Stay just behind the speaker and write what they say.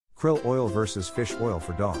Krill oil versus fish oil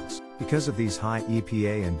for dogs. Because of these high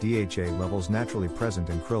EPA and DHA levels naturally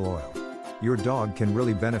present in krill oil, your dog can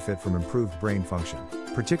really benefit from improved brain function,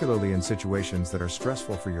 particularly in situations that are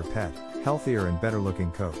stressful for your pet, healthier and better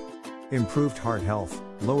looking coat, improved heart health,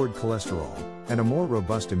 lowered cholesterol, and a more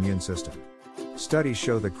robust immune system. Studies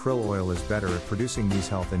show that krill oil is better at producing these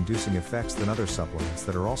health-inducing effects than other supplements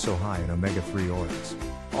that are also high in omega-3 oils.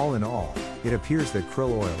 All in all, it appears that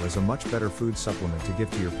krill oil is a much better food supplement to give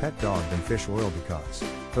to your pet dog than fish oil because,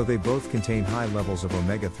 though they both contain high levels of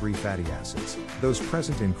omega-3 fatty acids, those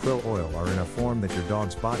present in krill oil are in a form that your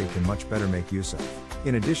dog's body can much better make use of.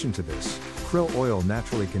 In addition to this, krill oil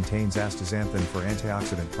naturally contains astaxanthin for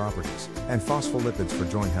antioxidant properties, and phospholipids for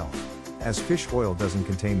joint health. As fish oil doesn't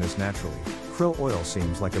contain this naturally, krill oil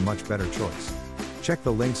seems like a much better choice. Check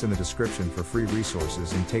the links in the description for free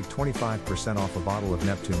resources and take 25% off a bottle of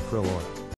Neptune krill oil.